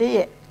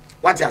de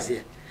wati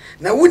ase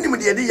na woni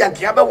de de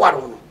yanke aba ware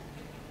no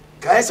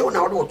ka ese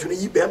wona wo to ne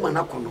yi bema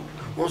na kono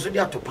won so de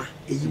atopa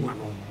eyi wa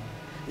no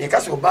ne ka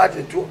so ba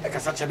de to e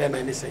kasa kire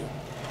bema ne sei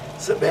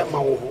se bema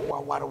wo wa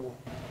ware wo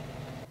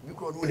bi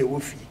ko no ne wo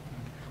fi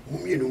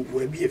mumie no nko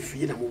abi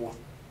afie na mo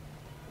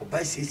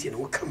oba sisi na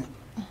wo kama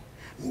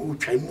mo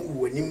twai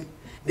mu wonim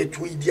ne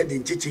to yi dia de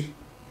ncheche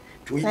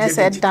to yi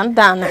dia dan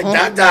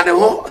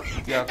ho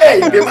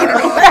be ma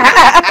no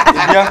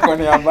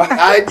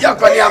dia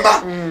ko ne aba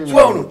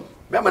so no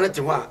be ma na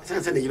te ho a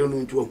sense ne yiro no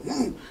ntu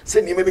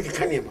se ne me be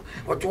keka ne ma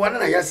o to wana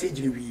na ya se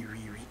jiri wi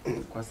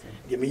kwase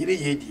de me yire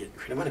ye die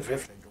hwele ma ne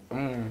frefre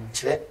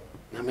kire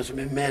na me so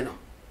me no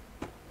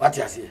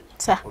wati ase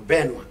o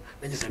be no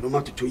na je se no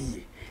ma to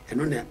yi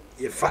eno na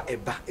ye fa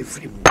eba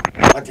efiri mu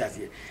wati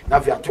ase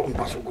na fi ato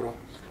mpasogro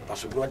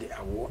de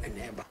awo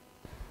ene eba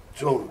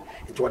so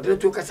it wade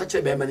to kasa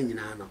che be ma ni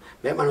nyina no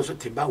be ma no so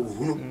te ba wo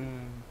hunu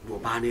do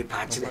ba ne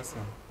pa kire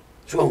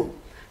so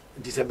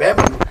di se be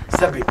ma no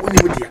sabe uni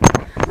mu dia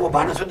no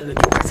ba na so de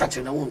to kasa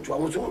kire na won to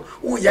won so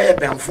wo ya ye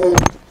benfo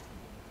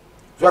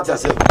so ata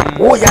se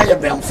wo ya ye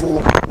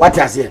benfo what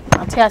ya se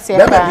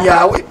be ma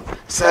bia we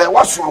se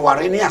waso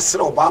aware ne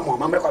asere oba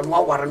ma ma kwa no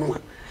aware no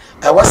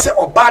a wo se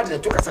oba de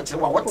to kasa kire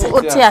wa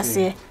what ya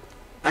se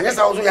anya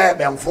sa wo so ya ye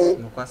benfo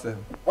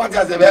what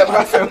ya se be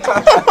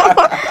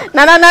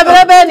na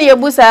brebe ne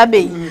ebusa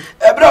abe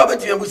ebre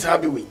obeti ebusa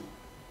abe we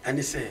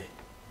and say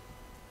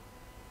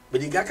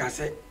bediga ka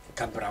se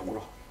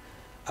kabragoro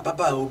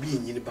ababa obi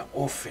nyini ba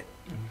ofe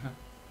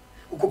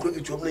ukokro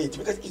ke tuom na yiti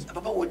because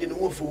ababa wode no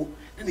wofo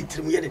na ne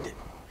tirim ye dede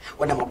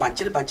wona ma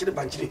banchire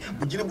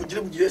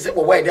bugire se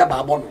wo wede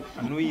ababo no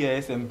anu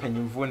ye se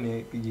mpanyimfo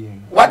ne ye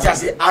what ya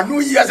say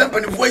anu ye se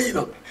mpanyimfo yi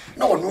no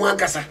na wono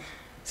ankasa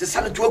se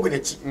sane to agu na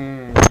chi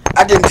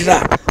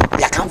adentira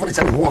ya kanfo ne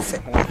se ho ofe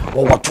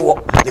wo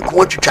woto ne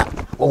ko twitwa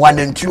wo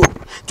wanantuo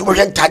to mo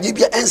hwe ntaje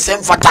bia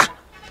ensem fata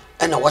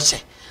na wo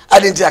hye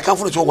adenti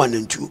akanfo no so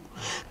wanantuo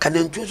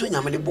kanantuo so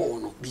nyame de bo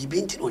no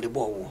bibi nti no de bo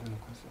wo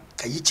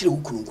ka yichire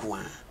hukununku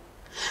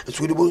a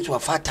so de bo so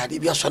afata de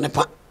bia so ne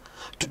pa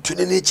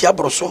tutune ne chi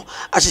abroso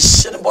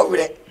ahyehye ne bo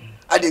were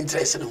adenti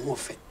rese ne ho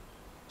ofe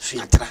so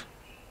yatra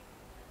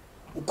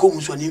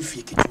ukomu so ne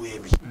mfie ketuwa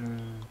bi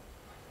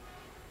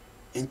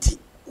enti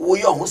wo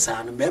yo ho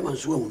saa no be man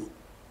so ahunu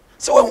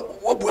so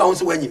wo bua ho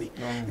so wanyini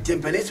enti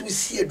mpane so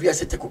si adua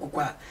sete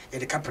kokoko a ye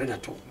de kapre na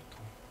to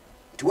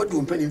ti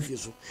wadu mpane mfie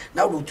so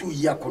na wo tu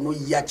yi akono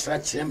yi akira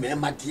kire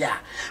mema dia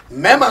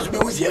mema so be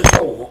wusi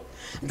eso wo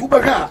ndu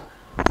baka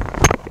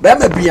be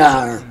ma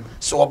bia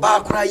so ba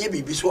akura ye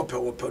bibi so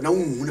ope na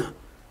hunhuna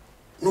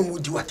no mu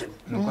di watem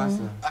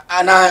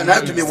ana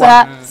na to me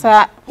wa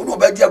sa wo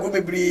ba di agro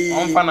bebri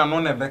onfa na no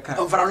na beka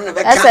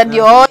esa di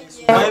o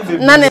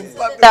na ne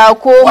da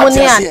ko mu ni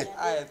an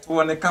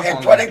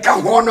to ne ka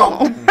ho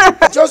no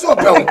cho so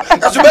ope wo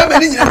so be ma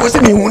ni nyina ko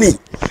se mi huni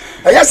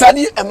aya sa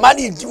ni e ma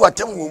ni di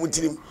watem wo mu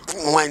tirim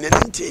wan na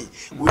nte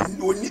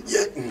woni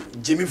ye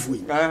jemi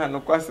fui no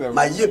kwase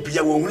ma ye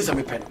bia wo huni se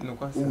me pen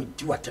wo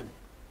di watem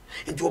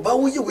nti oba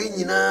wo ye we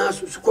nyina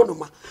sukono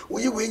ma wo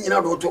ye we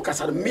nyina do to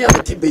kasa me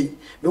amete bei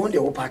me won de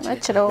wo pa che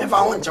me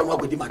fa won ncha no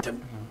akodi matem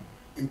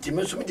nti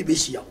me so me de be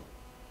hia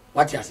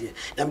what ya say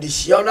na me de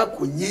hia na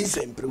ko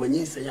nyinse mpre wa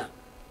nyinse ya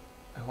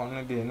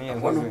hono de ne ya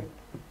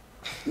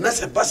na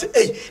se passe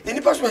ne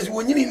ni passe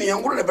wo nyini ne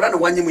ngoro le bra na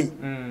wanyem yi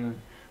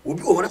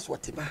obi o hona so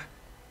teba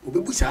obi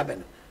bu sa abe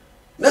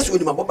na so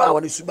ni maboba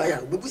wa ne suba ya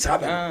obi bu sa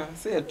abe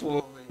se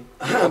to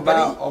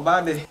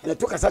oba de ne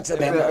to kasa che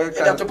be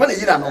e to pa ne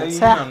yira no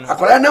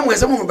akola na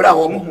mwese mu bra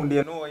wo mu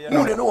de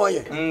no wo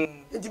ye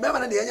nti be ma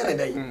na de nya na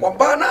dai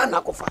oba na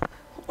anakofa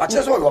wa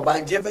che so oba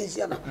nje fa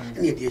hia na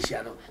ne de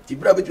hia no ti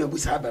bra betu bu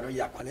sa abe no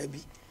ya akola bi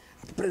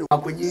pre wa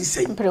ko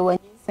nyinsei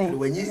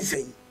wa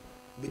nyinsei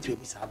betu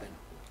bu sa abe no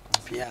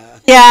pia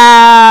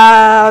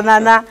ya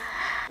nana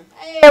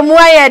mu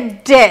aye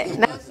de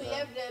na so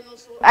ye bre no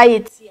so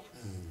ayetia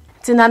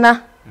ti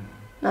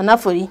nana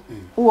fori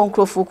wo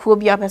nkrofo kuo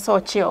bi apese o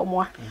che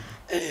omo a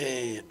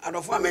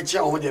adofo ameche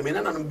o de me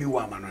nana no bi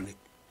wa manone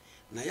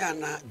na ya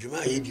na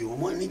dwuma ye di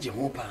omo ni je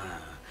ho pa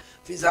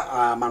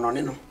fiza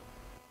manone no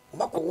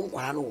oba ko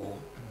nkwara no wo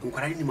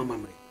nkwara ni mama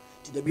mre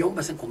ti da bi on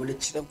base ko le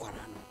chire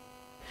nkwara no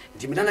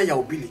ti me nana ya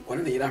obili ko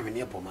na yira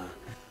hwene poma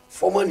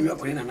former New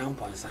York na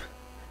namponsa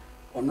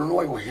ono no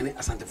wo hene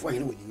asantefo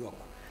hene wo New York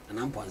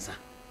na namponsa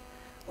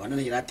ono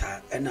na yira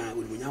ta na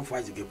onimunyamfo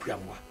azige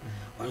puamwa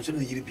ono so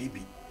no yiri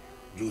bibi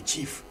jo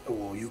chief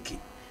wo UK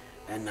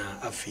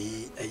na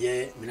afi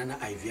eye minana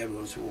Ivy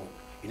also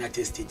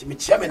United States me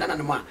chia me nana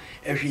no ma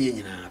ehwe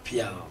nyina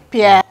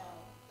pia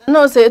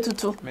no say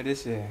tutu me de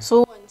share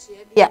so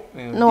bia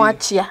no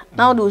achia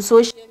now do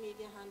social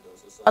media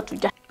handles so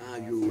atuja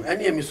you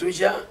any me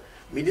social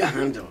media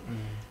handle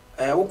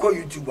wo ko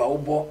YouTube a wo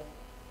bo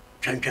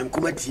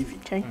Twankwankoma TV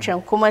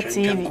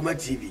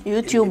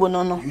YouTube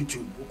no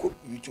YouTube wo ko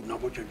YouTube na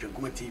bo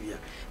Twankwankoma TV a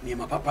ni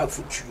ma papa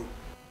futuo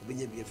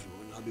obenya bia fi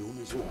wo na be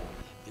hunu so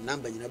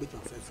number nyina betu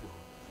afafu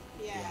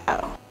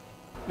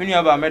menu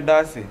aba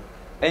medase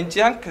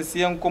enchi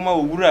ankase nkoma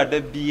owura da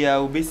bia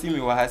obesi mi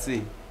wa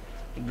hase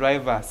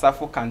driver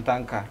safo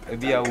kantanka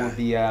bia wo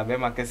bia be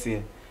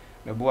makase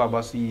me bo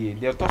abaso yie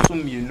de toso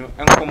mienu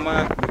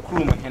nkoma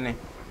krum hene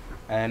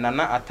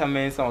nana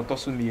atamensa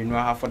otoso mienu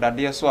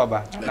ahafodade so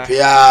aba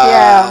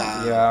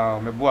ya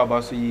me bo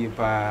abaso yie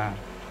pa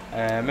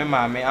me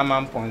maame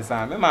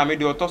amamponsa me maame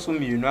de otoso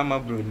mienu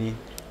amabroni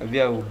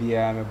bia wo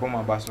bia me bo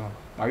mabaso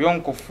ma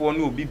yonkofo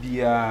ne obi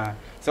bia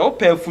se wo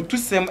pa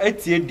futusem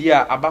atie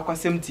dia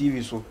abakwasem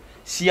TV so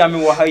hia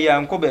me wo ha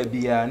ya nko ba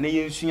bia ne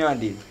yensua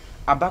de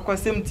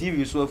abakwasem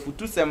TV so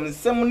futusem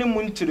nsem ne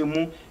mu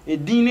nkyeremu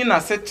edin ni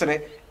na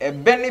sekere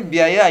ebe ne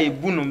bia ya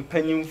ebu no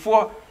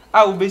mpanyimfo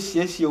a wo be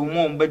hia wo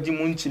mo mbadi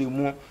mu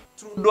nkyeremu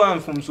trudo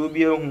anfom so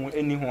bia hu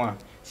eni ho a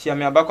hia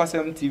me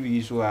abakwasem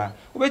TV so a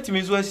wo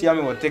betimi so hia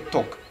me wo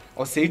TikTok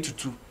o sei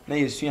tutu na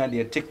yesua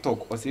de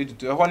TikTok o sei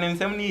tutu e ho ne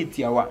nsem ne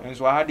yetiawa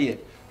enso ha de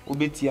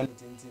obetia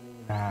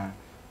na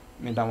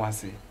me da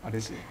wase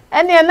odese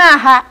ene na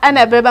ha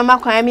ana breba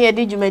makwan me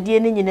yedi dwumadie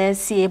ni nyina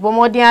sie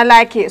bomodin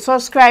like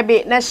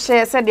subscribe na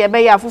share se de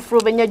be ya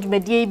foforo benya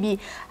dwumadie bi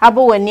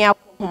abo wani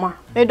akoma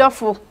me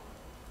dofo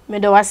me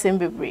do wasem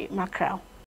bebre makra